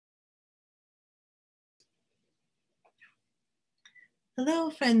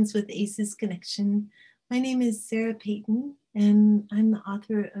Hello, friends with ACES Connection. My name is Sarah Payton, and I'm the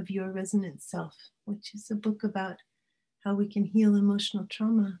author of Your Resonant Self, which is a book about how we can heal emotional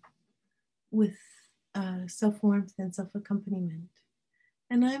trauma with self-warmth and self-accompaniment.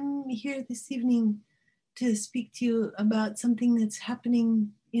 And I'm here this evening to speak to you about something that's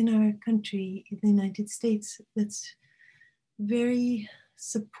happening in our country, in the United States, that's very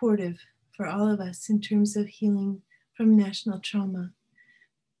supportive for all of us in terms of healing from national trauma.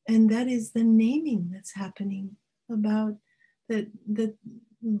 And that is the naming that's happening about that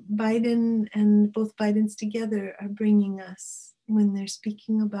Biden and both Bidens together are bringing us when they're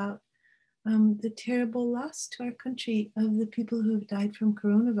speaking about the terrible loss to our country of the people who have died from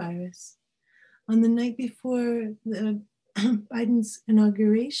coronavirus. On the night before Biden's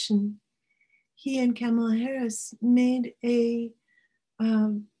inauguration, he and Kamala Harris made a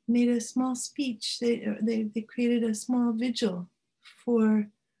small speech. They created a small vigil for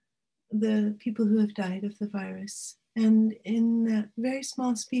the people who have died of the virus. And in that very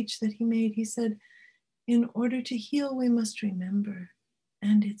small speech that he made, he said, in order to heal, we must remember.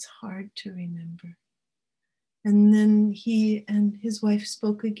 And it's hard to remember. And then he and his wife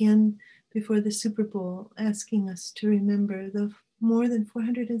spoke again before the Super Bowl, asking us to remember the more than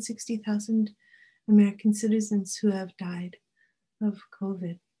 460,000 American citizens who have died of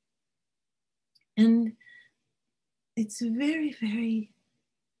COVID. And it's very, very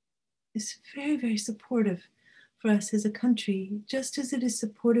supportive for us as a country, just as it is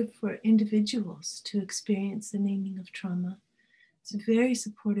supportive for individuals to experience the naming of trauma. It's very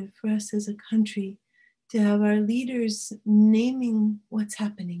supportive for us as a country to have our leaders naming what's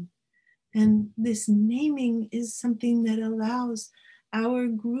happening. And this naming is something that allows our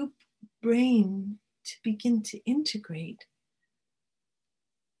group brain to begin to integrate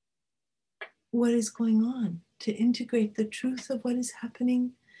what is going on, to integrate the truth of what is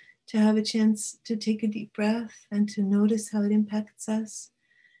happening, to have a chance to take a deep breath and to notice how it impacts us,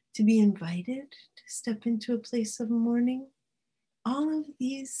 to be invited to step into a place of mourning. All of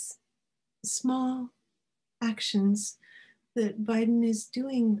these small actions that Biden is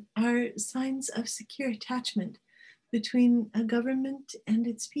doing are signs of secure attachment between a government and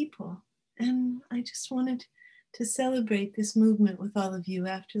its people. And I just wanted to celebrate this movement with all of you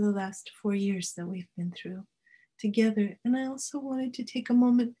after the last 4 years that we've been through together. And I also wanted to take a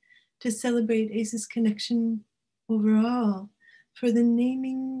moment to celebrate ACES Connection overall for the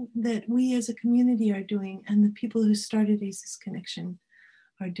naming that we as a community are doing and the people who started ACES Connection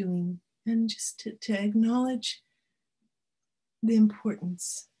are doing. And just to acknowledge the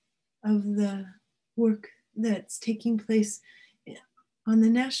importance of the work that's taking place on the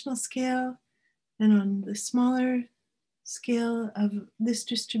national scale and on the smaller scale of this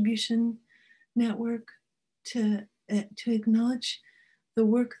distribution network, to acknowledge the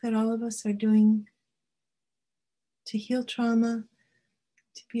work that all of us are doing to heal trauma,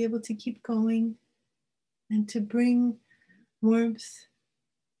 to be able to keep going, and to bring warmth,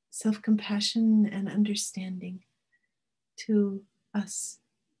 self-compassion, and understanding to us,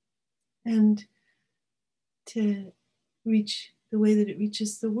 and to reach the way that it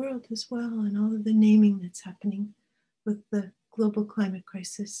reaches the world as well, and all of the naming that's happening with the global climate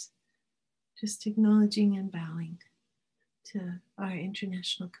crisis. Just acknowledging and bowing to our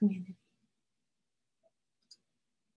international community.